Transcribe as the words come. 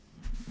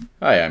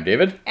Hi, I'm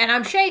David. And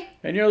I'm Shay.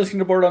 And you're listening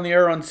to Board on the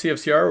Air on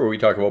CFCR, where we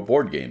talk about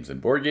board games and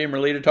board game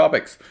related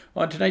topics.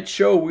 On tonight's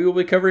show, we will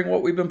be covering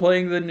what we've been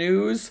playing in the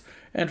news.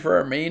 And for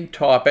our main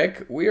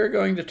topic, we are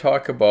going to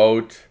talk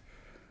about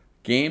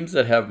games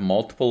that have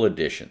multiple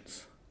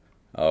editions.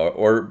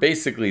 Or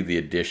basically the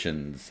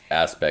editions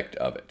aspect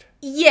of it.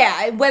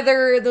 Yeah,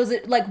 whether those,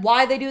 like,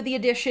 why they do the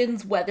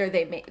additions, whether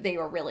they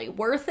are really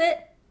worth it.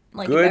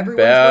 Like, Good, if everyone's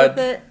bad. worth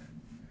it.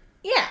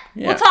 Yeah,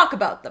 we'll talk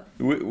about them.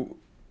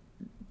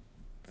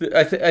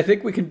 I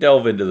think we can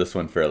delve into this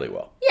one fairly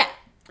well. Yeah.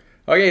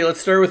 Okay, let's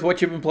start with what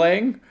you've been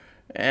playing.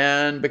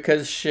 And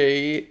because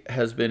Shay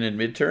has been in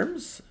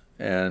midterms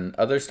and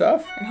other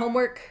stuff. And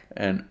homework.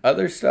 And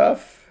other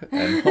stuff.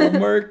 And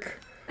homework.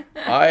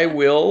 I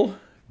will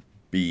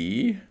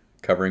be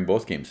covering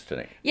both games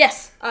tonight.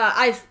 Yes,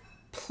 I've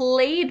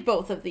played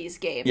both of these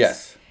games.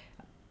 Yes.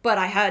 But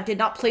I did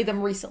not play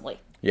them recently.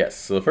 Yes,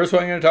 so the first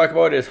one I'm going to talk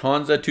about is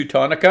Hansa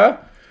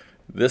Teutonica.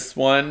 This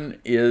one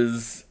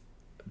is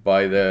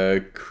by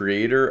the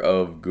creator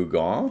of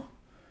Guggen.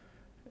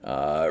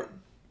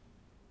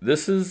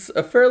 This is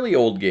a fairly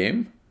old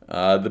game.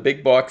 The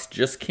big box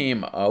just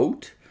came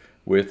out,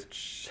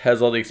 which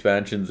has all the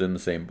expansions in the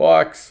same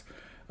box.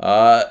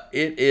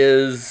 It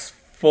is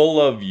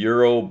full of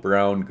Euro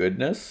brown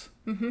goodness.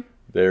 Mm-hmm.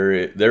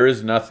 There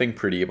is nothing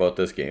pretty about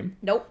this game.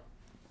 Nope.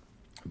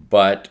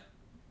 But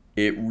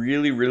it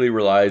really, really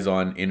relies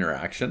on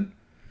interaction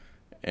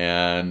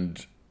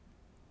and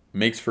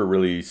makes for a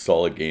really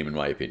solid game, in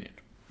my opinion.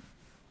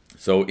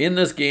 So in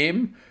this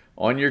game,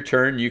 on your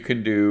turn, you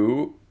can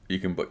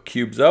put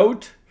cubes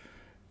out,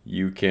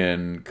 you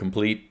can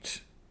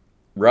complete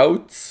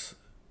routes,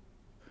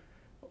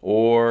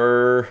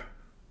 or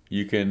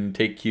you can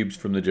take cubes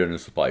from the general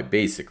supply,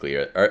 basically,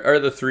 are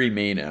the three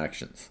main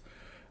actions.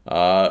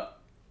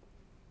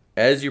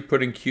 As you're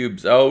putting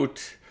cubes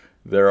out,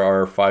 there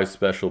are 5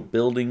 special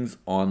buildings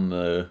on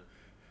the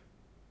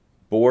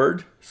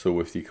board. So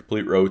if you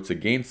complete routes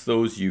against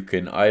those, you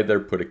can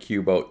either put a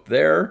cube out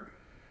there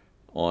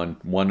on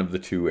one of the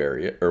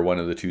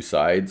two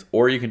sides,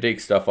 or you can take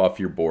stuff off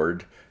your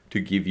board to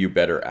give you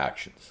better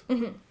actions,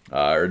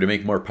 or to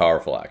make more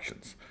powerful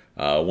actions.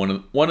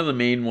 One of the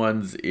main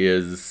ones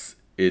is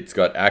it's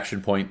got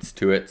action points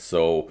to it.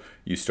 So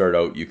you start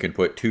out, you can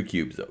put 2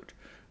 cubes out.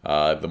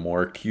 The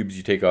more cubes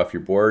you take off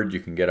your board, you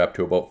can get up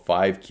to about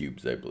 5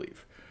 cubes, I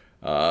believe.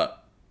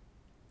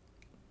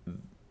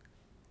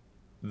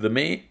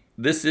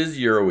 This is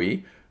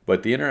Euro-y,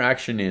 but the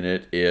interaction in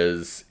it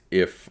is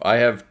if I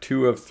have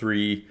 2 of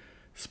 3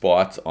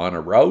 spots on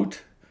a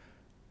route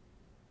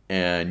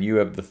and you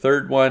have the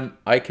third one,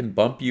 I can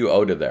bump you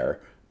out of there,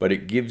 but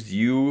it gives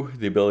you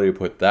the ability to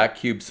put that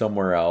cube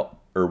somewhere else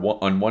or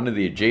on one of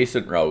the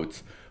adjacent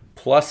routes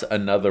plus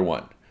another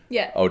one.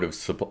 Yeah. Out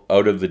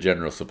of the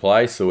general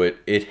supply, so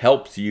it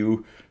helps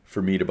you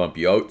for me to bump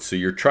you out. So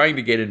you're trying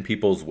to get in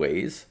people's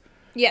ways.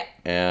 Yeah.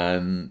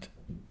 And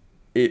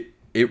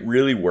it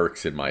really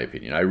works, in my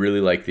opinion. I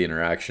really like the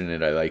interaction,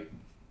 and I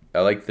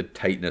like the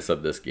tightness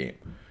of this game.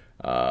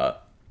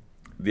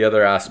 The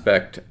other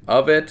aspect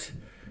of it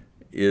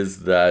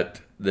is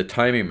that the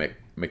timing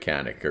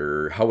mechanic,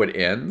 or how it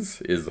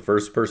ends, is the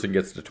first person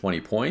gets to 20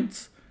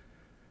 points.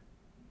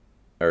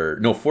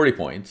 40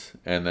 points,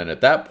 and then at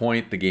that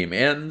point the game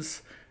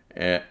ends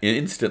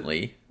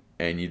instantly,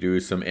 and you do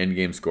some end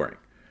game scoring.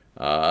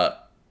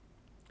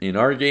 In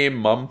our game,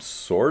 Mum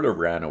sort of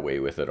ran away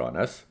with it on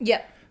us.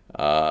 Yep.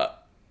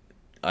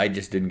 I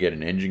just didn't get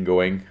an engine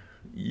going.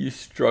 You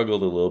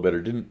struggled a little bit,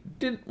 or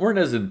weren't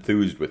as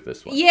enthused with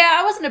this one. Yeah,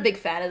 I wasn't a big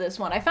fan of this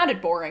one. I found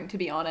it boring, to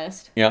be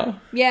honest. Yeah?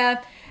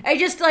 Yeah. I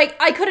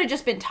could have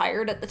just been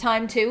tired at the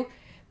time too,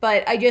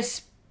 but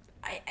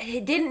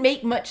it didn't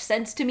make much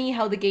sense to me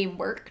how the game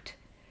worked.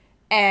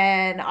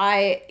 And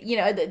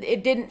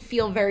it didn't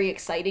feel very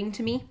exciting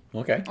to me.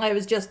 Okay. I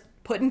was just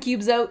putting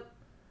cubes out.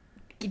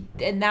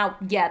 And now,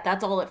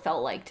 that's all it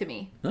felt like to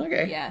me.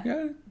 Okay.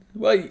 Yeah.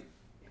 Well,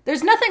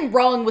 there's nothing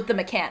wrong with the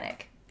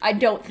mechanic, I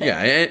don't think. Yeah,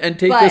 and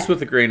take this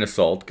with a grain of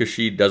salt, because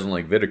she doesn't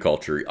like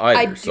viticulture either.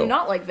 I do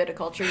not like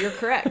viticulture, you're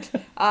correct.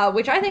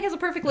 Which I think is a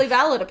perfectly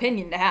valid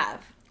opinion to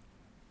have.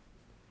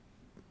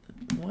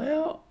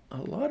 Well, a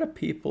lot of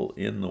people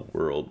in the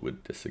world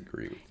would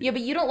disagree with you. Yeah,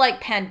 but you don't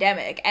like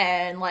Pandemic,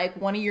 and like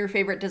one of your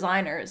favorite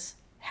designers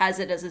has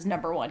it as his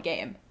 #1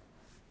 game.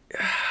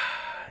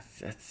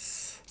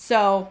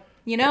 So,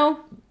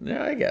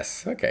 Yeah, I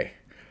guess. Okay.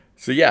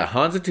 So yeah,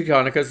 Hansa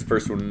Teutonica is the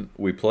first one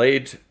we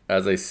played.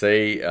 As I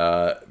say,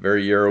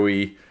 very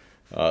Euro-y,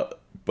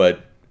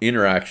 but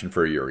interaction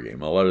for a Euro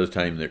game. A lot of the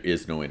time there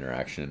is no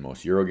interaction in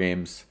most Euro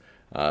games.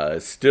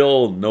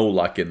 Still no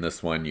luck in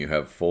this one. You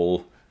have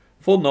full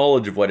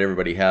knowledge of what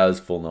everybody has,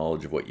 full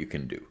knowledge of what you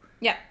can do.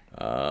 Yeah.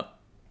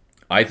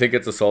 I think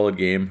it's a solid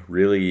game.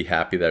 Really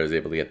happy that I was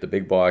able to get the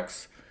big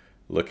box.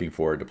 Looking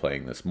forward to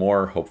playing this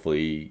more.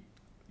 Hopefully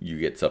you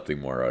get something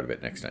more out of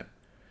it next time.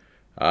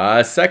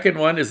 Second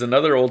one is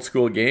another old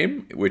school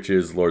game, which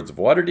is Lords of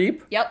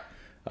Waterdeep. Yep.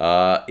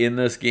 In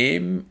this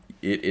game,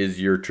 it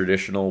is your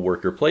traditional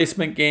worker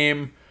placement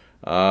game,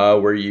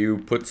 where you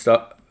put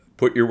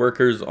put your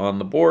workers on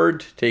the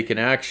board, take an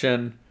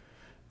action.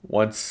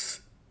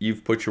 Once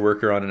you've put your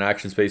worker on an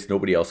action space,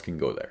 nobody else can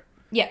go there.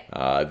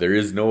 Yeah. There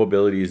is no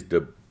abilities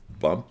to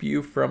bump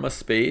you from a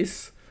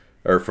space,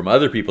 or from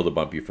other people to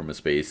bump you from a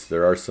space.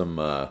 There are some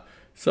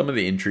of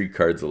the intrigue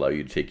cards allow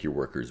you to take your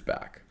workers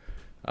back.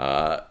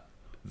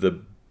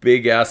 The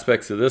big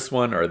aspects of this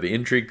one are the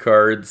intrigue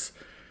cards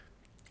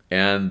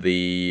and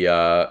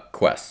the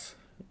quests.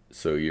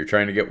 So you're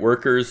trying to get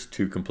workers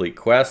to complete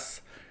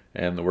quests,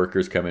 and the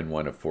workers come in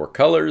one of 4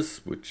 colors,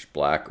 which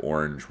black,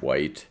 orange,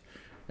 white,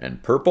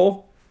 and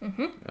purple.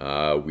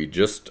 We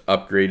just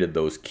upgraded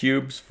those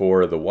cubes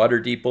for the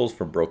water deeples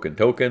from Broken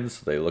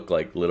Tokens. They look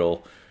like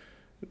little...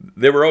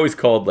 They were always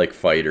called like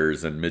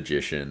fighters and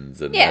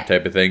magicians and that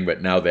type of thing,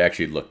 but now they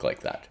actually look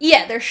like that.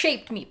 Yeah, they're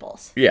shaped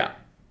meeples. Yeah.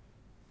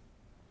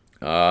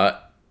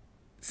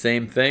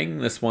 Same thing.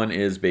 This one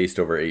is based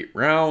over 8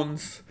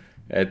 rounds.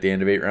 At the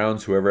end of 8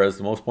 rounds, whoever has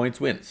the most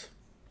points wins.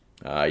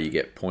 You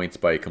get points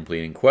by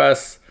completing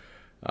quests.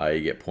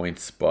 You get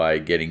points by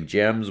getting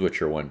gems,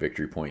 which are 1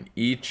 victory point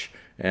each.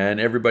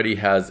 And everybody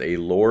has a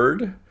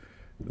lord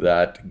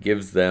that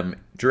gives them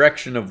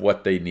direction of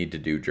what they need to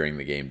do during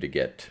the game to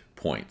get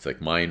points. Like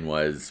mine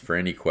was, for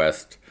any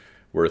quest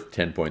worth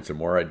 10 points or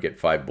more, I'd get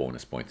 5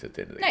 bonus points at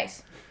the end of the game.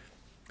 Nice.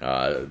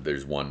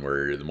 There's one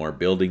where the more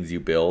buildings you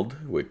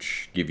build,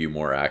 which give you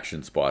more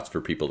action spots for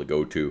people to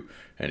go to.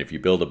 And if you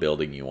build a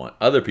building, you want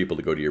other people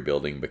to go to your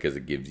building because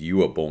it gives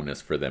you a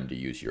bonus for them to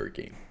use your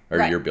game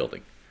or your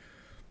building.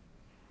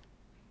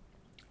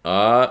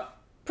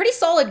 Pretty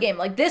solid game.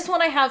 Like this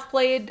one I have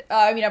played.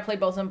 I played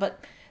both of them,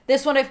 but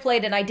this one I've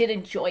played and I did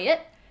enjoy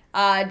it.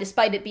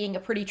 Despite it being a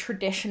pretty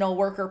traditional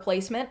worker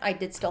placement, I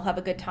did still have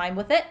a good time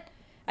with it.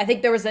 I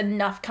think there was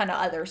enough kind of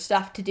other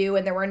stuff to do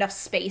and there were enough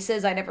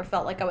spaces. I never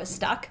felt like I was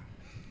stuck.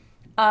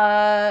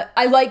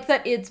 I like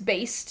that it's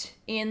based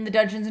in the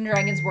Dungeons &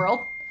 Dragons world.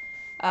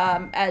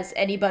 As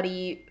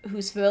anybody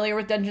who's familiar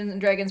with Dungeons &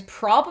 Dragons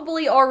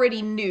probably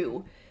already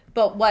knew.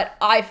 But what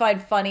I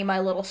find funny, my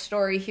little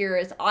story here,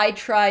 is I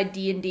tried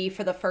D&D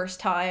for the first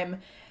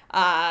time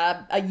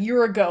a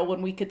year ago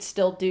when we could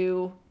still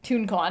do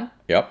ToonCon.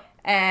 Yep.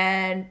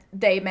 And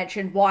they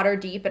mentioned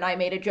Waterdeep, and I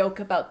made a joke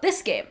about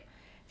this game,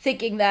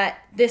 thinking that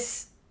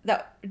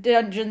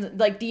Dungeons,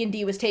 like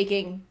D&D was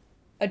taking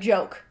a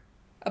joke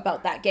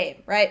about that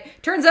game, right?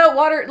 Turns out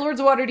Lords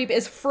of Waterdeep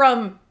is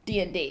from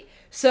D&D.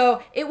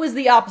 So it was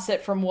the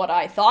opposite from what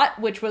I thought,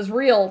 which was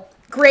real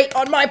great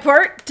on my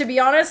part, to be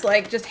honest.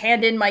 Like, just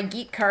hand in my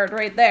geek card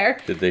right there.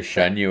 Did they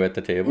shun you at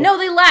the table? No,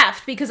 they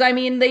laughed because,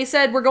 they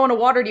said we're going to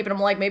Waterdeep, and I'm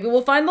like, maybe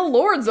we'll find the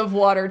Lords of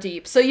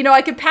Waterdeep. So,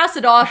 I could pass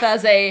it off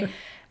as a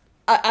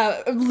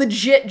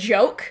legit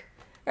joke,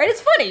 right?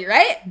 It's funny,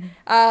 right?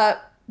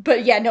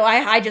 But yeah, no,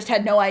 I just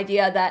had no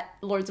idea that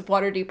Lords of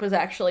Waterdeep was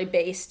actually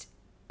based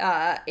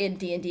in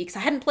D&D because I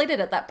hadn't played it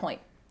at that point.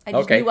 I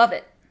just knew of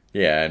it.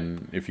 Yeah,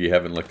 and if you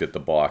haven't looked at the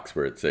box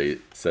where it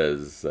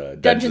says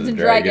Dungeons and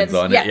Dragons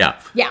on it,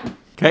 yeah.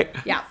 Okay.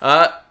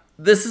 Yeah.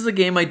 This is a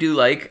game I do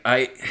like.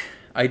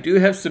 I do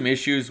have some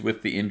issues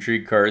with the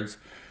intrigue cards.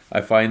 I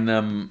find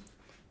them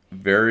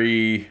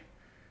very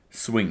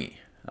swingy.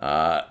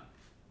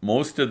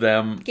 Most of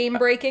them... Game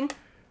breaking?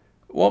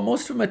 Well,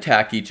 most of them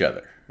attack each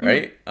other,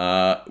 right?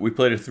 We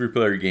played a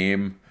 3-player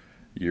game.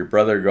 Your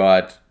brother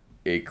got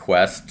a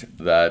quest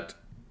that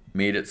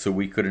made it so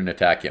we couldn't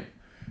attack him.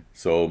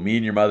 So me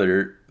and your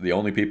mother, the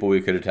only people we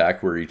could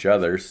attack were each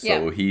other.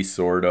 So he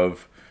sort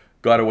of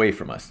got away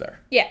from us there.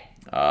 Yeah.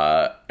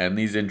 And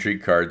these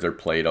intrigue cards are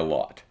played a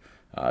lot.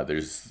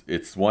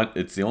 It's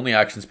the only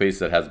action space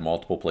that has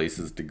multiple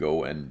places to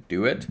go and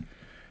do it.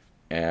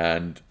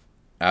 And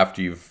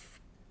after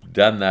you've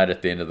done that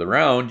at the end of the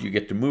round, you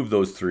get to move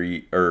those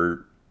 3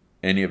 or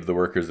any of the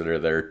workers that are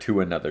there to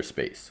another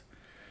space.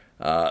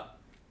 I'm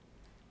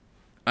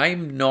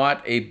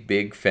not a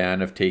big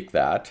fan of Take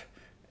That.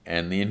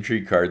 And the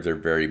intrigue cards are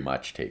very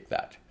much Take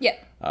That. Yeah.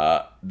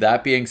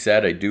 That being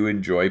said, I do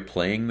enjoy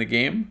playing the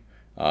game.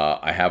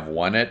 I have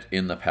won it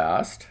in the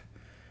past,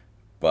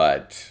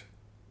 but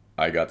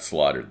I got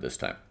slaughtered this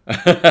time.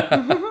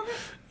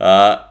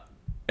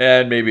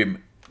 And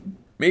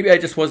maybe I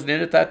just wasn't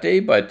in it that day,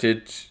 but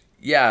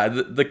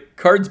the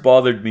cards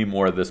bothered me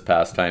more this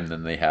past time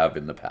than they have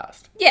in the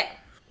past. Yeah.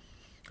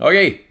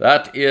 Okay,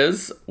 that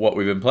is what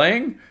we've been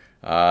playing.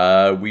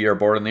 We are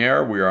Board on the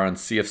Air. We are on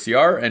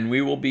CFCR, and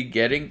we will be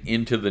getting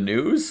into the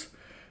news.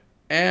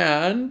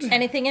 And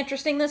anything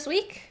interesting this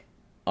week?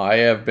 I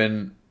have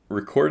been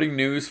recording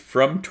news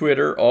from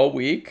Twitter all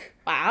week.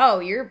 Wow,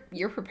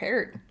 you're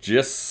prepared.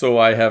 Just so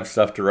I have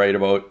stuff to write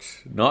about.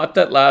 Not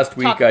that last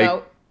week Not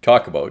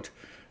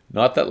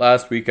that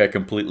last week I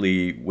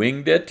completely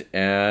winged it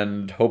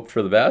and hoped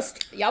for the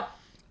best. Yep.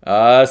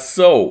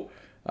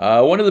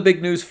 One of the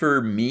big news for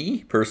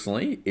me,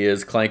 personally,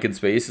 is Clank in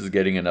Space is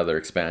getting another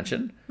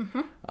expansion.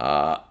 Mm-hmm.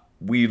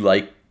 We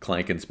like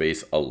Clank in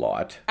Space a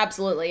lot.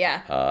 Absolutely,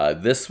 yeah.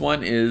 This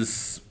one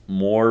is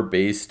more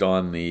based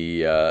on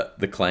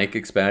the Clank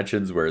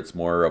expansions, where it's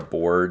more a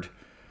board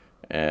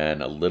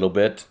and a little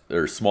bit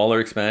or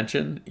smaller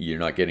expansion, you're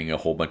not getting a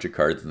whole bunch of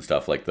cards and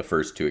stuff like the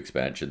first 2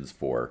 expansions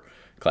for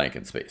Clank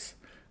and Space.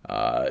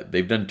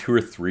 They've done 2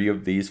 or 3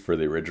 of these for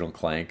the original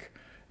Clank,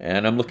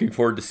 and I'm looking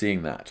forward to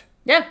seeing that.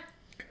 Yeah.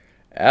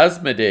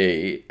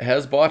 Asmodee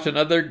has bought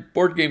another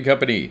board game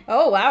company.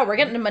 Oh, wow. We're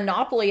getting a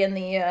monopoly in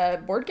the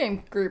board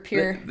game group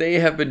here. They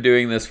have been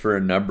doing this for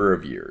a number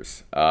of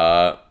years.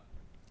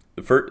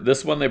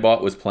 This one they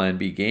bought was Plan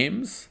B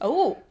Games.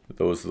 Oh.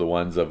 Those are the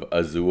ones of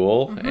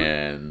Azul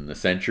and the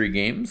Century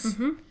Games,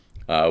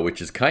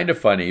 which is kind of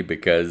funny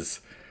because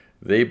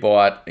they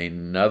bought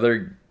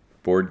another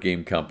board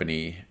game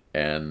company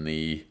and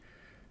the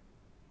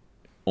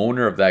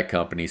owner of that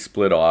company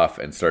split off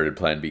and started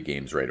Plan B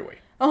Games right away.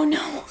 Oh,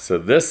 no. So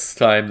this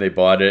time they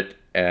bought it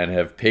and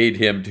have paid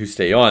him to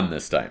stay on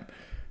this time.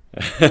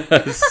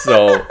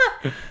 So...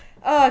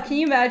 can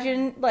you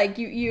imagine, like,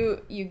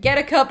 you get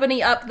a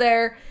company up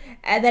there,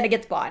 and then it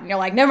gets bought, and you're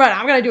like, never mind,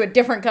 I'm going to do a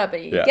different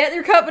company. You get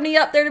your company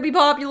up there to be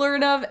popular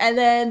enough, and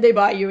then they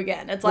buy you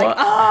again. It's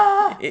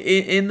like,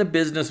 In the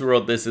business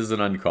world, this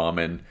isn't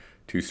uncommon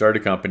to start a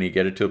company,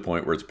 get it to a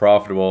point where it's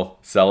profitable,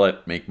 sell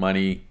it, make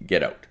money,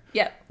 get out.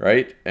 Yeah.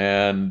 Right?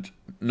 And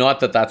not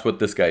that that's what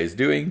this guy is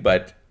doing,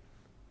 but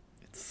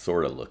it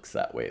sort of looks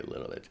that way a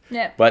little bit.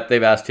 Yeah. But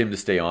they've asked him to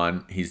stay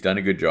on. He's done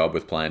a good job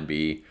with Plan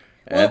B.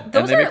 And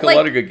those they make are, a like-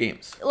 lot of good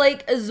games.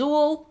 Like,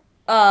 Azul,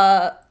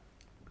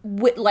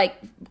 like,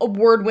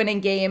 award-winning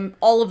game,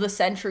 all of the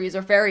Centuries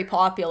are very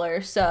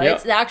popular, so Yeah.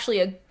 it's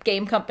actually a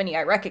game company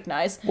I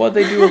recognize. Well,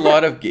 they do a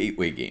lot of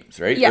gateway games,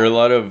 right? Yeah. There are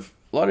a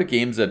lot of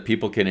games that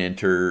people can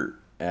enter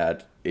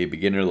at a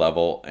beginner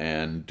level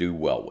and do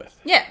well with.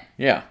 Yeah.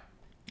 Yeah.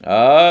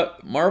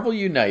 Marvel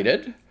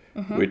United,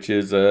 which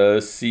is a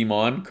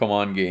CMON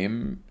Come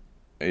game,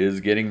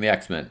 is getting the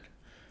X-Men.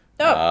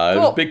 Oh, It was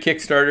cool. a big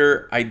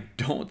Kickstarter. I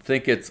don't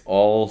think it's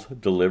all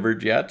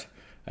delivered yet.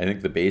 I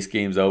think the base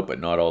game's out, but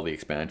not all the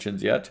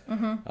expansions yet.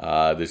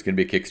 There's going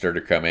to be a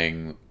Kickstarter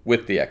coming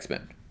with the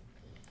X-Men.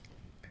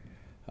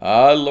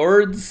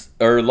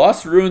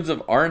 Lost Ruins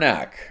of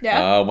Arnak.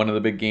 Yeah. One of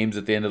the big games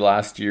at the end of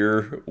last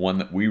year. One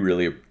that we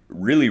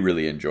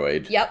really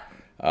enjoyed. Yep.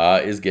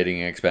 Is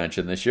getting an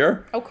expansion this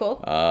year. Oh,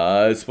 cool.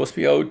 It's supposed to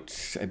be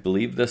out, I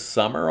believe, this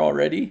summer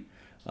already.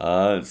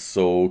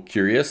 So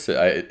curious.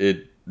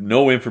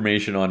 No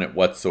information on it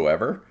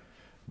whatsoever,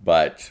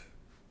 but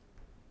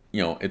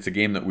it's a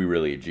game that we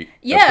really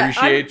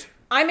appreciate.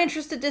 I'm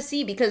interested to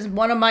see, because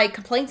one of my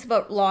complaints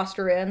about Lost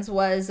Ruins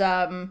was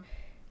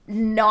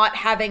not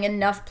having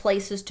enough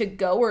places to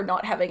go or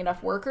not having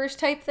enough workers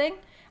type thing.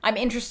 I'm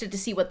interested to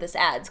see what this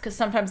adds, because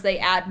sometimes they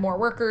add more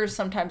workers,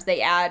 sometimes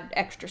they add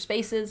extra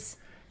spaces.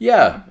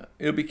 Yeah,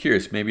 it'll be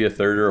curious. Maybe a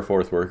 3rd or a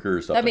 4th worker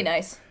or something. That'd be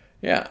nice.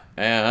 Yeah,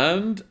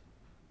 and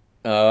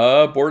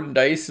Board and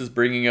Dice is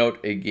bringing out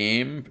a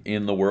game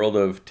in the world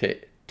of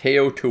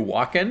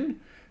Teotihuacan,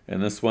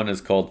 and this one is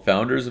called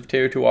Founders of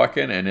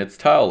Teotihuacan, and it's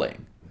tile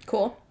laying.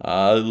 Cool.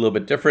 A little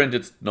bit different.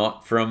 It's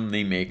not from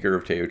the maker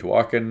of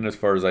Teotihuacan, as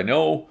far as I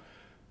know,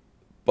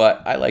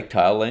 but I like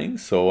tile laying,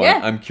 so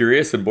Yeah. I'm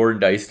curious, and Board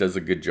and Dice does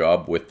a good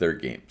job with their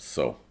games.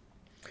 So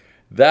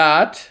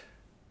that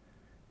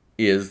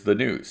is the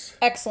news.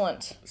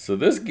 Excellent. So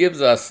this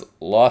gives us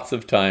lots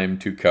of time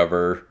to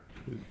cover.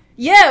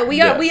 Yeah, we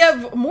Yes.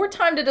 have more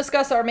time to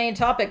discuss our main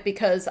topic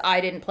because I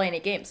didn't play any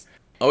games.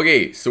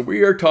 Okay, so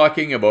we are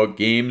talking about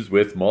games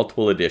with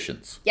multiple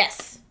editions.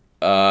 Yes.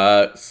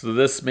 So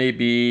this may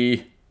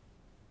be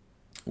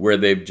where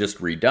they've just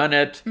redone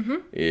it.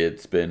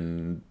 It's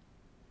been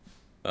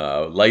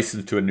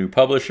licensed to a new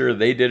publisher.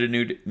 They did a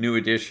new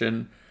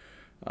edition.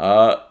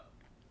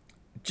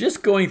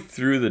 Just going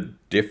through the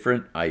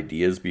different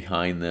ideas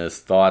behind this,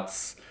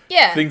 thoughts,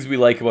 Yeah. things we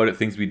like about it,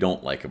 things we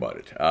don't like about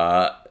it.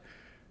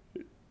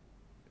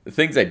 The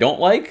things I don't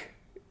like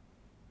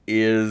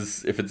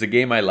is if it's a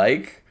game I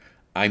like,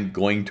 I'm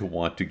going to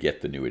want to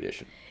get the new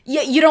edition.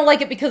 Yeah, you don't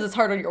like it because it's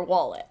hard on your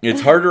wallet.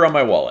 It's harder on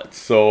my wallet.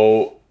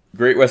 So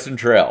Great Western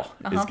Trail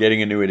is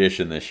getting a new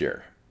edition this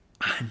year.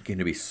 I'm going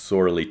to be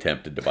sorely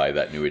tempted to buy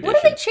that new edition. What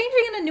are they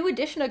changing in a new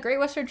edition of Great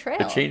Western Trail?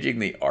 They're changing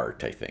the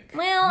art, I think.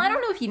 Well, I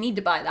don't know if you need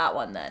to buy that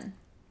one then.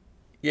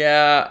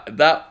 Yeah,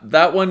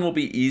 that one will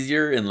be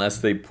easier unless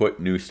they put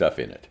new stuff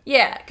in it.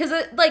 Yeah, because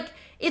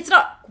it's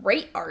not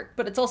great art,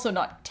 but it's also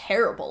not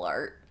terrible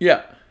art.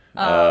 Yeah.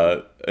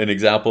 An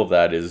example of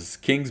that is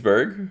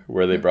Kingsburg,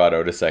 where they brought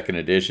out a 2nd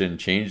edition,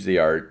 changed the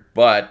art,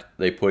 but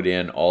they put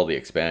in all the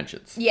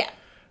expansions. Yeah.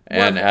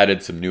 And Worth it.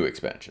 added some new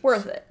expansions.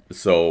 Worth it.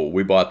 So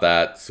we bought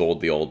that,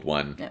 sold the old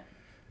one.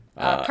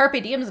 Yeah.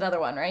 Carpe Diem's another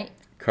one, right?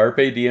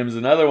 Carpe Diem's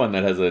another one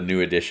that has a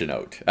new edition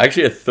out.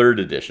 Actually, a 3rd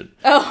edition.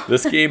 Oh.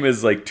 This game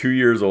is like 2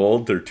 years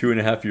old or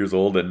 2.5 years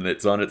old, and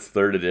it's on its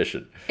 3rd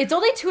edition. It's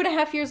only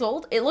 2.5 years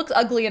old. It looks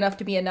ugly enough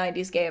to be a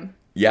 90s game.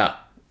 Yeah.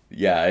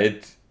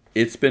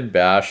 It's been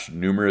bashed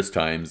numerous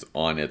times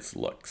on its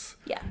looks.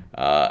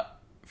 Yeah.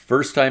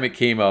 First time it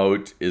came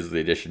out is the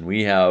edition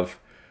we have.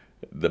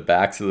 The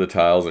backs of the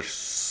tiles are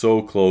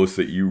so close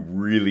that you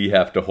really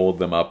have to hold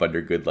them up under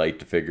good light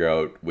to figure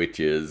out which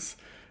is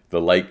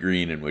the light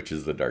green and which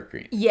is the dark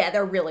green. Yeah,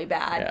 they're really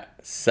bad. Yeah.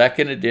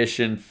 Second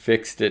edition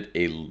fixed it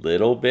a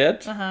little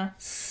bit.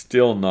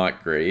 Still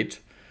not great.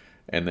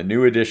 And the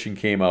new edition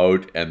came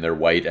out and they're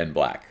white and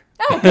black.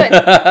 Oh, good.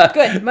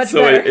 Good. Much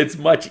So better. it's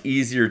much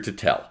easier to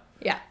tell.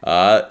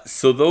 Yeah.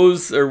 So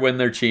those are when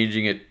they're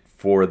changing it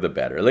for the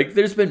better. Like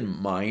there's been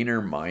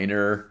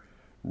minor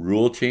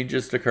rule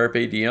changes to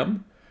Carpe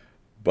Diem,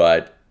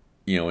 but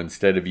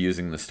instead of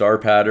using the star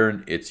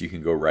pattern, you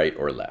can go right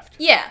or left.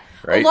 Yeah.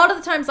 Right? A lot of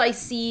the times I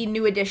see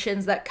new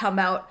editions that come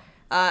out,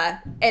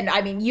 and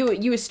I mean,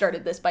 you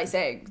started this by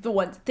saying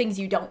things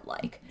you don't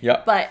like.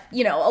 Yeah. But,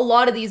 a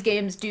lot of these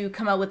games do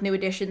come out with new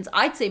editions,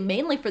 I'd say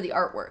mainly for the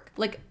artwork.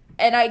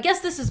 And I guess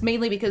this is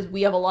mainly because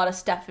we have a lot of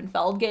Stefan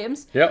Feld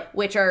games,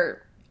 which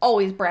are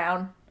always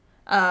brown.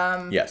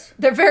 Yes.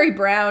 They're very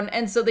brown,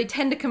 and so they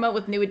tend to come out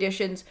with new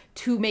editions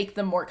to make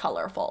them more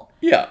colorful.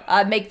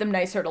 Yeah. Make them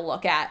nicer to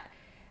look at.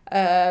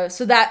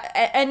 So that,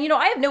 and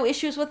I have no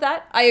issues with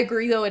that. I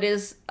agree, though, it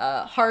is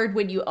hard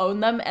when you own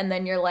them, and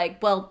then you're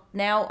like, well,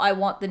 now I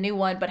want the new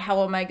one, but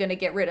how am I going to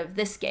get rid of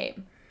this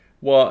game?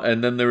 Well,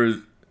 and then there was,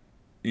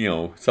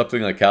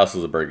 something like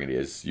Castles of Burgundy,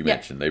 as you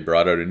mentioned. They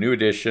brought out a new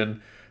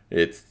edition.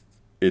 It's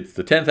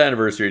the 10th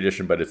anniversary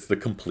edition, but it's the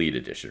complete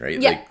edition,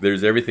 right? Yeah. Like,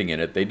 there's everything in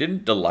it. They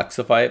didn't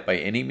deluxify it by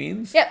any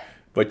means. Yeah.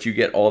 But you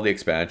get all the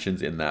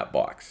expansions in that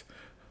box.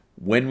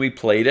 When we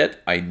played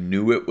it, I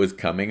knew it was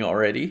coming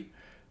already.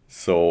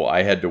 So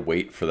I had to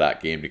wait for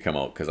that game to come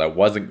out because I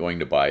wasn't going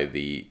to buy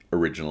the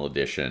original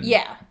edition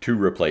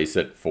to replace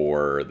it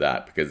for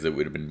that because it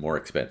would have been more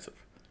expensive.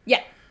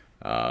 Yeah.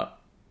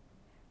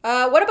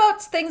 What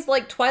about things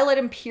like Twilight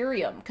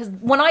Imperium? Because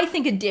when I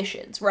think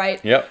editions,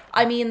 right? Yep.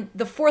 I mean,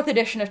 the 4th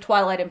edition of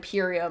Twilight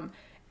Imperium,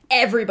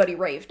 everybody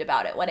raved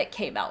about it when it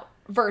came out,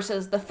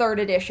 versus the 3rd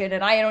edition,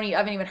 and I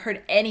haven't even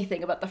heard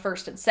anything about the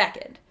 1st and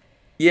 2nd.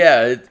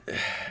 Yeah.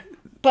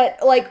 But,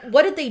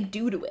 what did they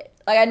do to it?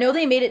 I know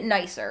they made it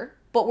nicer,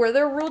 but were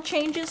there rule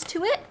changes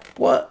to it?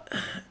 Well,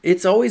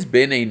 it's always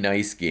been a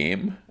nice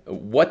game.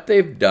 What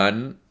they've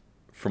done,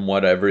 from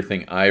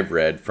everything I've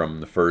read,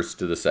 from the 1st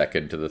to the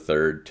 2nd to the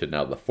 3rd to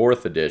now the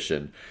 4th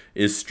edition,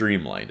 is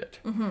streamlined it.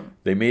 Mm-hmm.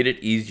 They made it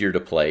easier to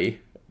play.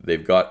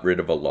 They've got rid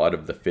of a lot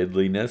of the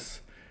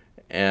fiddliness,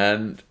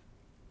 and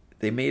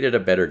they made it a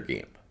better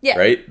game. Yeah.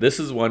 Right? This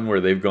is one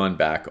where they've gone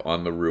back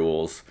on the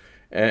rules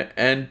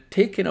and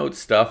taken out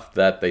stuff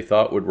that they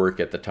thought would work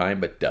at the time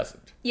but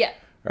doesn't. Yeah.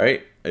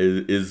 Right?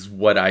 Is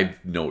what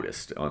I've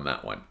noticed on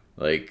that one.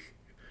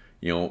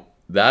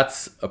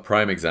 That's a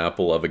prime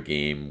example of a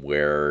game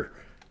where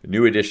the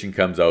new edition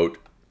comes out,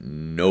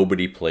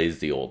 nobody plays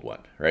the old one,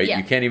 right? Yeah.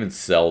 You can't even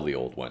sell the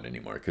old one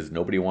anymore because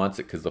nobody wants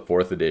it because the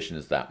 4th edition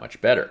is that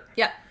much better.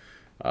 Yeah.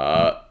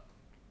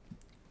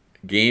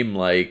 Game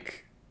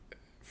like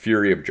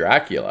Fury of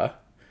Dracula,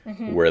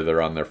 where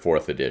they're on their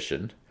 4th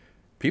edition,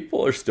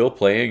 people are still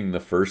playing the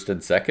 1st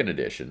and 2nd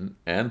edition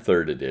and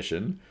 3rd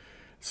edition.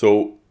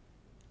 So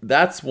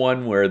that's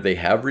one where they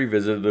have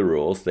revisited the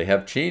rules, they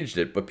have changed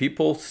it, but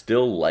people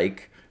still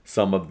like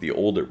some of the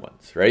older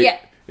ones, right? Yeah.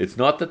 It's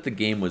not that the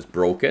game was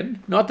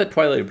broken, not that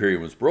Twilight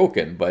Imperium was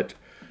broken, but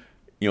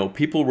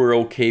people were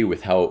okay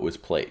with how it was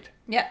played.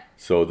 Yeah.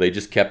 So they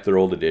just kept their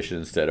old edition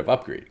instead of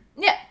upgrading.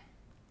 Yeah.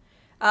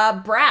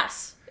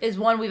 Brass is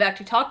one we've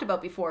actually talked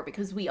about before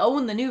because we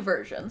own the new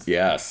versions.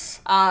 Yes.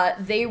 I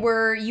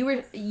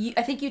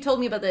think you told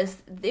me about this.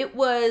 It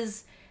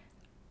was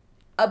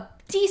a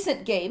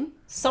decent game.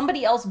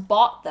 Somebody else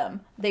bought them.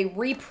 They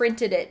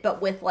reprinted it,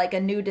 but with a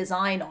new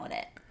design on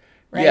it.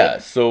 Right? Yeah,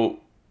 so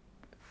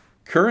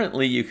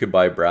currently you could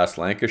buy Brass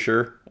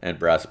Lancashire and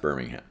Brass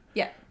Birmingham.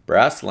 Yeah.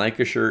 Brass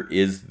Lancashire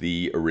is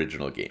the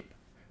original game.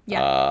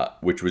 Yeah.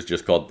 Which was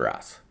just called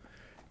Brass.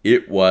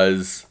 It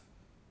was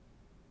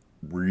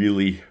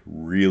really,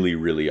 really,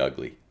 really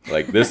ugly.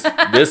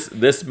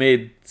 This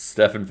made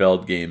Stefan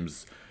Feld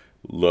games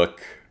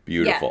look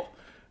beautiful.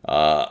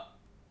 Yeah.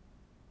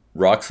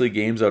 Roxley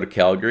Games out of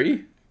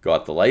Calgary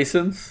got the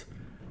license,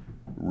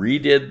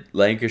 redid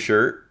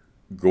Lancashire,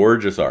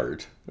 gorgeous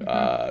art,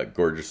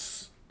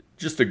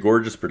 just a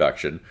gorgeous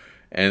production,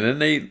 and then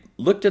they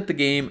looked at the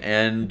game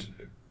and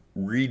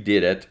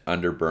redid it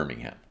under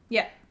Birmingham.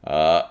 Yeah.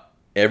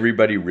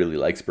 Everybody really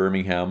likes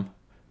Birmingham.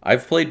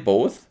 I've played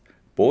both.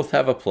 Both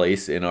have a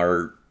place in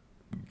our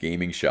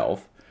gaming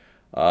shelf.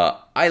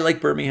 I like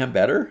Birmingham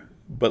better,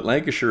 but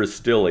Lancashire is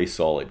still a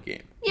solid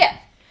game. Yeah.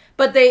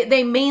 But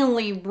they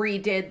mainly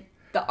redid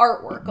the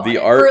artwork on the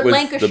it. Art For was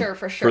Lancashire,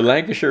 for sure. For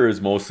Lancashire is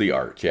mostly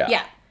art, yeah.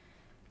 Yeah.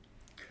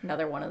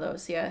 Another one of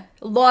those, yeah.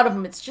 A lot of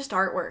them, it's just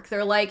artwork.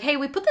 They're like, hey,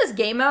 we put this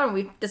game out and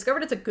we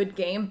discovered it's a good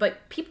game,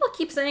 but people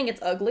keep saying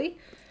it's ugly.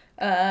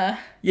 Yeah.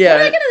 When are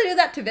they going to do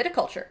that to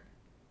viticulture?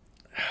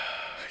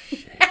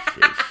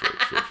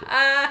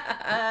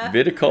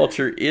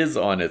 Viticulture is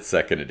on its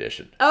 2nd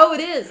edition. Oh,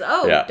 it is.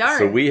 Oh, yeah. darn.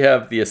 So we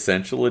have the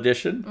Essential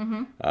Edition.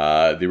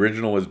 Mm-hmm. The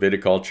original was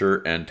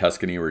Viticulture and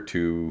Tuscany were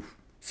two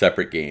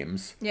separate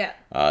games. Yeah.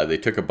 They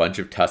took a bunch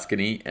of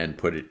Tuscany and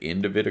put it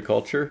into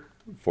Viticulture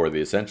for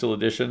the Essential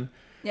Edition.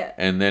 Yeah.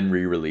 And then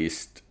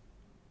re-released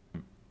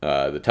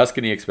the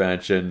Tuscany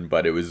expansion,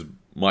 but it was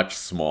much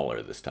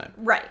smaller this time.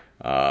 Right.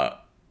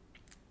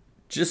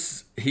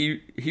 Just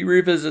he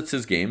revisits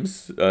his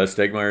games.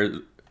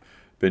 Stegmaier's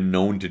been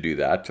known to do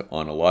that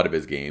on a lot of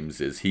his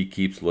games. Is he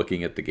keeps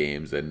looking at the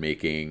games and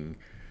making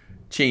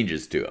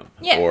changes to them.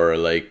 Yeah. Or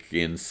like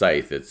in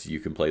Scythe, it's you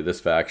can play this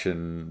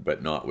faction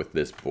but not with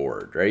this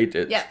board, right?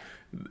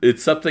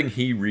 It's something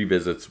he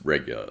revisits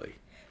regularly.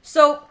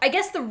 So I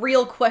guess the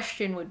real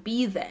question would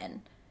be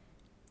then,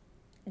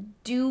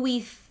 do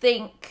we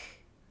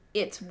think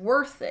it's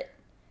worth it?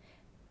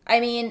 I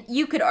mean,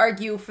 you could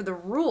argue for the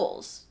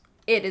rules,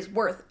 it is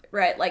worth it,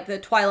 right? Like the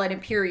Twilight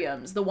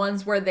Imperiums, the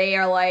ones where they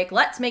are like,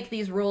 let's make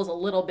these rules a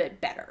little bit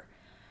better.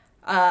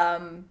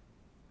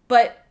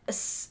 But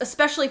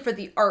especially for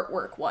the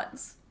artwork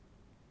ones,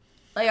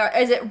 like,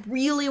 is it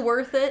really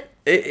worth it?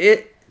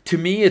 It to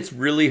me, it's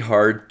really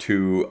hard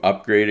to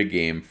upgrade a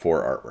game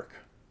for artwork.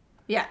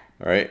 Yeah.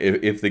 All right.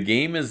 If the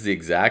game is the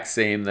exact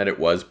same that it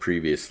was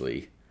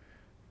previously,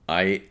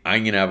 I'm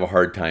gonna have a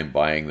hard time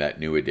buying that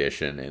new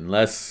edition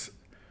unless,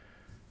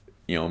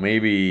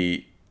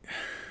 maybe.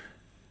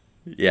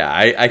 Yeah,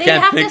 I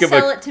can't think of They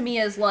have to sell it to me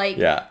as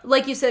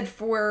like you said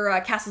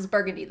for Castles of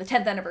Burgundy, the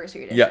 10th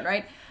anniversary edition,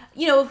 right?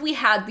 If we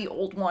had the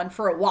old one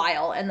for a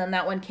while and then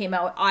that one came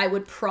out, I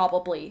would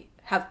probably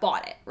have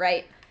bought it,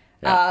 right?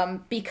 Yeah.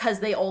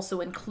 Because they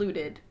also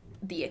included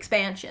the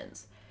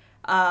expansions.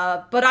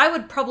 But I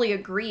would probably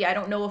agree. I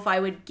don't know if I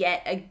would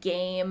get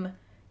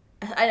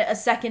a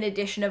second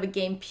edition of a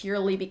game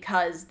purely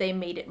because they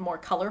made it more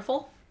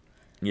colorful.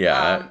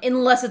 Yeah.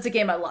 Unless it's a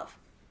game I love,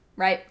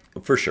 right?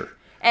 For sure.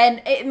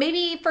 And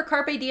maybe for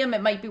Carpe Diem,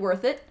 it might be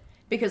worth it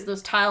because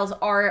those tiles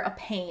are a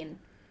pain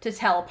to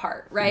tell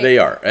apart, right? They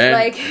are.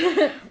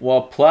 And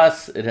well,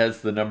 plus it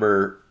has the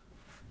number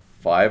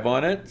 5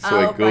 on it,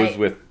 so it goes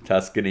with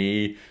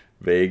Tuscany,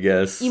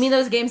 Vegas. You mean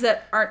those games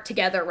that aren't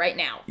together right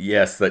now?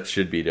 Yes, that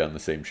should be on the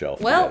same shelf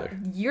together.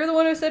 You're the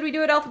one who said we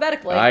do it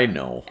alphabetically. I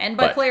know. And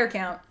by player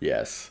count.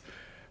 Yes.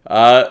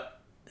 What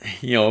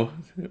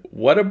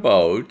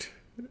about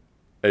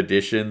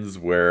editions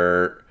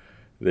where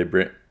they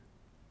bring...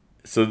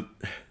 So,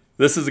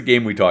 this is a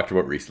game we talked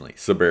about recently,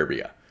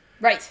 Suburbia.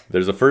 Right.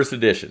 There's a first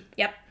edition.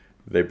 Yep.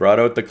 They brought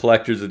out the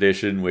collector's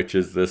edition, which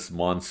is this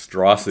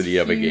monstrosity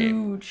of a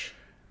game. Huge.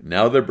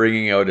 Now they're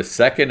bringing out a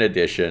second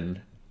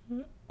edition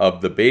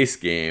of the base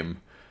game.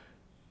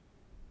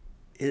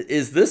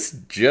 Is this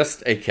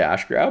just a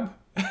cash grab?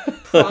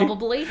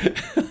 Probably.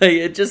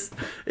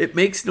 It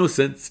makes no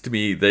sense to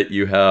me that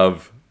you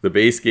have the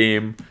base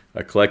game,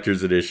 a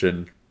collector's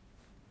edition,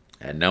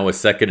 and now a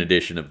second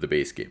edition of the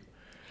base game.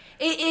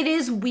 It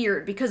is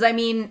weird because,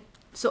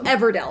 so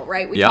Everdell,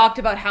 right? We talked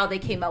about how they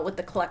came out with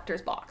the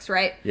collector's box,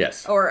 right?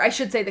 Yes. Or I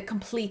should say the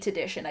complete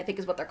edition, I think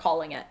is what they're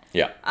calling it.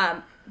 Yeah.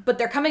 But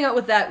they're coming out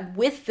with that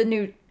with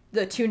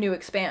the 2 new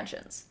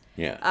expansions.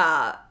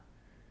 Yeah.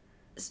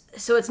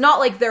 So it's not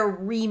like they're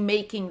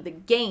remaking the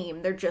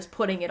game, they're just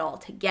putting it all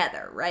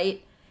together,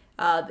 right?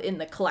 In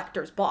the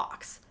collector's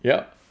box.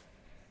 Yeah.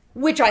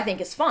 Which I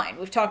think is fine.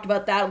 We've talked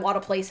about that.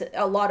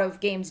 A lot of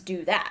games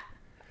do that.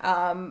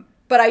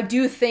 But I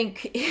do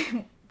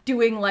think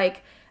doing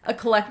like a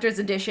collector's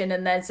edition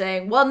and then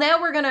saying, well, now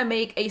we're going to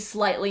make a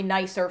slightly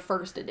nicer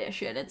first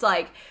edition. It's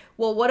like,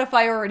 well, what if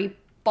I already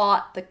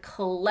bought the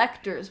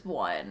collector's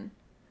one?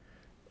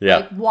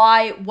 Yeah.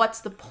 Like,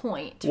 what's the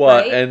point? Well,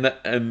 right?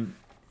 and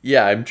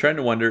yeah, I'm trying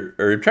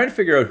to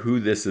figure out who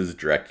this is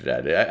directed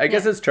at. I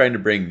guess it's trying to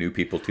bring new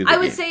people to the game. I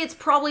would say it's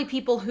probably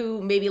people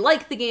who maybe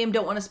like the game,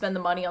 don't want to spend the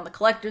money on the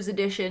collector's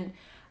edition,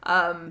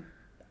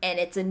 and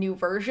it's a new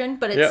version,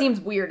 but it seems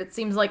weird. It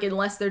seems like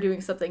unless they're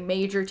doing something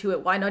major to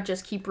it, why not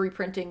just keep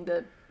reprinting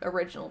the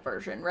original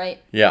version,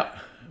 right? Yeah.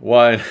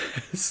 Why?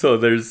 So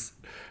there's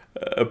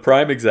a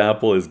prime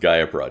example is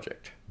Gaia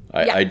Project.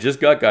 I just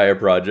got Gaia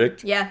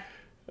Project. Yeah.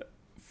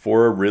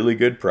 For a really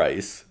good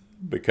price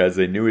because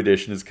a new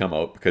edition has come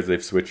out because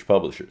they've switched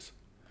publishers.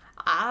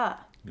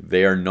 Ah.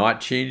 They are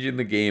not changing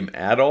the game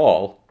at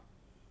all.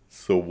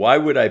 So why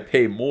would I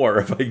pay more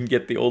if I can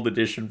get the old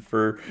edition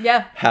for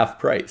half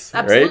price?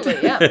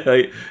 Absolutely, right?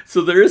 Yeah.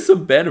 So there is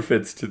some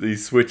benefits to the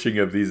switching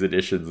of these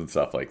editions and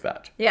stuff like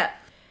that. Yeah.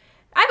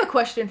 I have a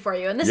question for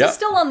you, and this is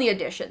still on the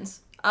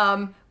editions.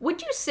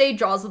 Would you say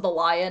Jaws of the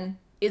Lion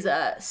is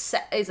a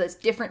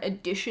different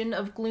edition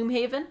of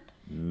Gloomhaven?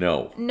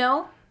 No.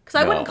 No? Because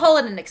I wouldn't call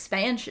it an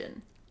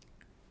expansion.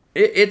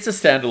 It's a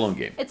standalone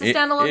game. It's a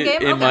standalone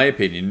game? In my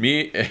opinion.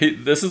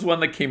 This is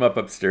one that came up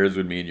upstairs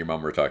when me and your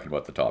mom were talking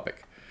about the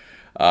topic.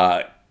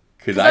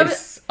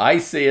 Because I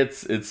say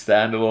it's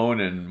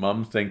standalone and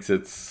Mom thinks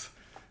it's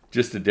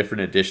just a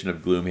different edition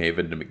of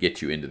Gloomhaven to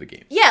get you into the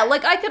game. Yeah,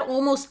 like I could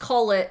almost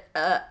call it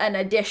an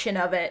edition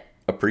of it.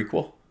 A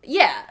prequel?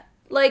 Yeah.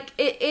 Like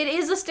it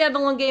is a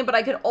standalone game, but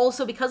I could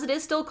also, because it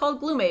is still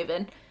called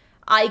Gloomhaven,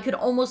 I could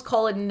almost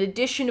call it an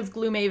edition of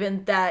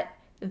Gloomhaven that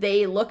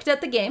they looked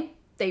at the game,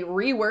 they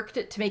reworked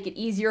it to make it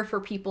easier for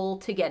people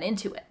to get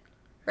into it,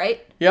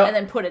 right? Yeah. And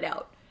then put it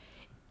out.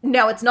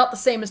 Now, it's not the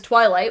same as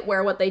Twilight,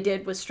 where what they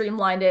did was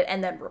streamlined it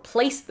and then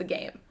replaced the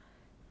game.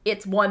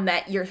 it's one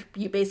that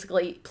you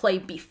basically play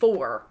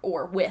before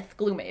or with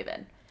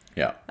Gloomhaven.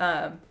 Yeah.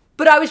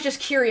 But I was just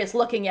curious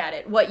looking at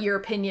it, what your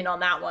opinion on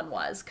that one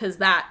was, because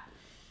that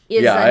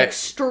is an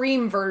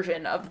extreme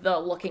version of the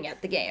looking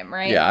at the game,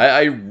 right? Yeah,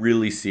 I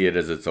really see it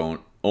as its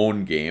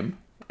own game,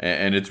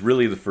 and it's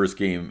really the first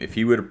game. If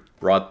he would have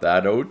brought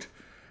that out,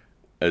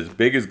 as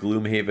big as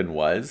Gloomhaven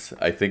was,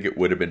 I think it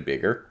would have been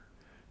bigger.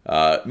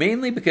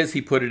 Mainly because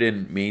he put it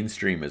in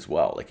mainstream as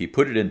well. Like, he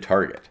put it in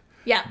Target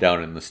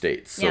down in the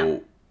States.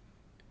 So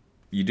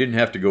you didn't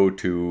have to go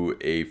to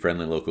a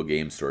friendly local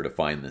game store to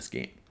find this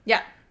game.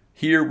 Yeah.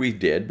 Here we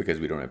did, because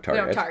we don't have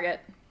Target. We don't have Target.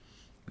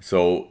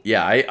 So,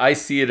 yeah, I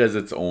see it as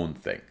its own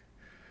thing.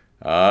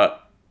 So,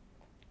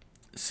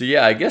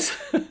 yeah, I guess,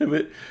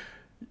 with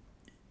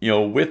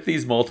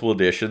these multiple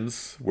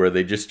editions where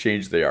they just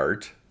change the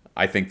art,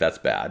 I think that's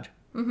bad.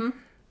 Mm-hmm.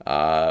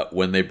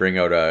 When they bring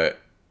out a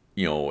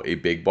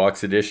big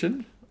box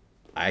edition,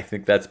 I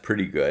think that's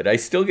pretty good. I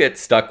still get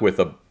stuck with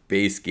a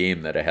base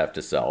game that I have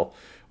to sell,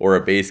 or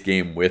a base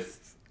game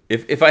with...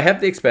 If I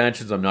have the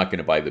expansions, I'm not going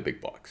to buy the big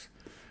box.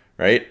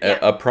 Right? Yeah.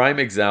 A prime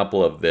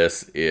example of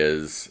this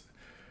is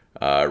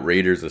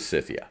Raiders of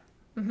Scythia.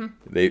 Mm-hmm.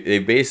 They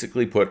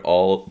basically put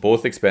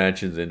both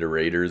expansions into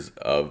Raiders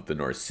of the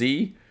North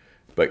Sea,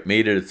 but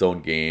made it its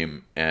own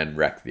game and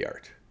wrecked the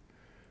art.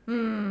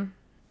 So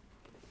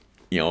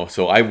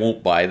I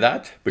won't buy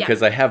that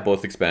because I have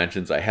both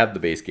expansions, I have the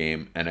base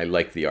game, and I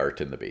like the art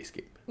in the base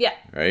game. Yeah.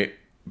 Right?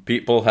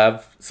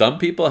 Some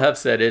people have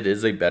said it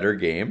is a better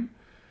game,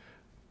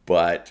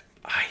 but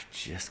I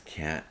just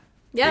can't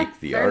take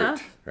the art.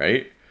 Enough.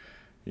 Right?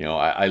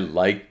 I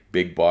like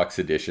big box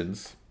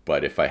editions,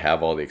 but if I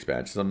have all the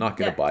expansions, I'm not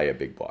going to buy a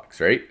big box,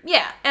 right?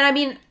 Yeah, and I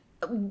mean,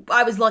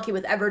 I was lucky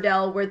with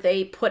Everdell where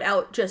they put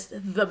out just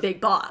the big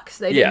box.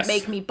 They didn't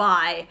make me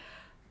buy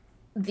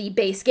the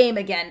base game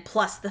again,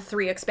 plus the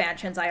 3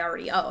 expansions I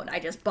already own. I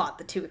just bought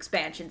the 2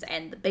 expansions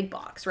and the big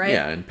box, right?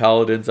 Yeah, and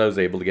Paladins, I was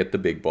able to get the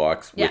big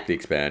box with the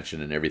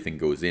expansion, and everything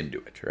goes into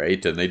it,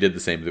 right? And they did the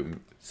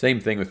same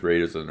thing with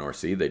Raiders of the North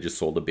Sea. They just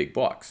sold a big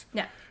box.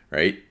 Yeah.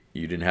 Right?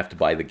 You didn't have to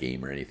buy the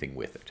game or anything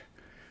with it.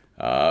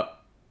 I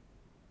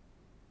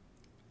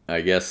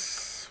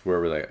guess, where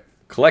were they?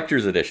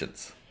 Collector's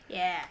editions.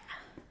 Yeah.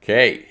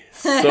 Okay,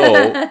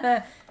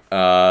 so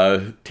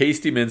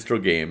Tasty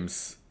Minstrel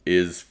Games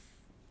is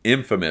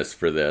infamous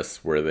for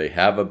this, where they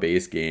have a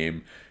base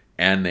game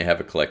and they have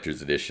a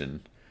collector's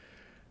edition.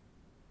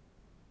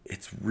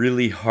 It's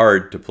really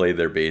hard to play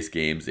their base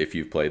games if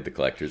you've played the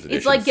collector's edition.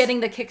 It's like getting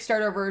the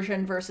Kickstarter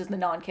version versus the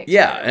non-Kickstarter.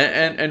 Yeah,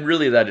 and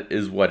really that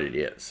is what it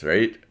is,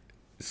 right?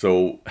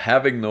 So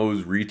having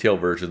those retail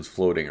versions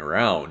floating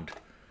around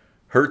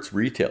hurts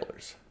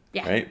retailers,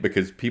 right?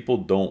 Because people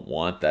don't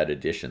want that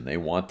edition. They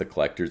want the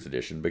collector's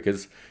edition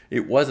because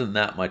it wasn't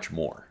that much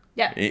more,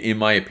 in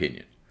my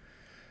opinion.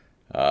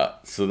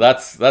 So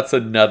that's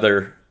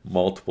another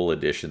multiple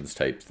editions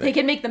type thing. They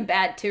can make them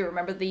bad too.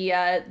 Remember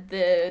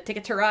the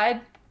Ticket to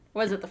Ride?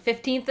 Was it the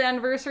 15th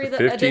anniversary? The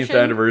 15th edition?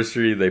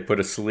 Anniversary, they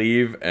put a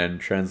sleeve and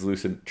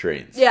translucent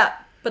trains. Yeah,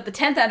 but the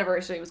 10th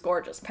anniversary was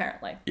gorgeous,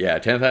 apparently. Yeah,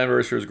 10th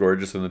anniversary was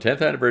gorgeous, and the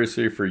 10th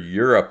anniversary for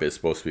Europe is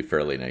supposed to be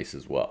fairly nice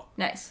as well.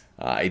 Nice.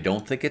 I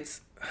don't think it's...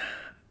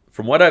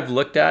 From what I've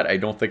looked at, I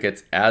don't think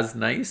it's as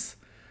nice,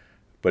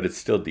 but it's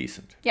still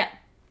decent. Yeah.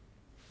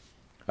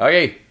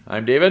 Okay,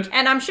 I'm David.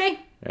 And I'm Shay.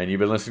 And you've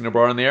been listening to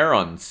Bar on the Air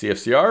on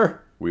CFCR.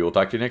 We will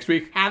talk to you next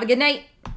week. Have a good night.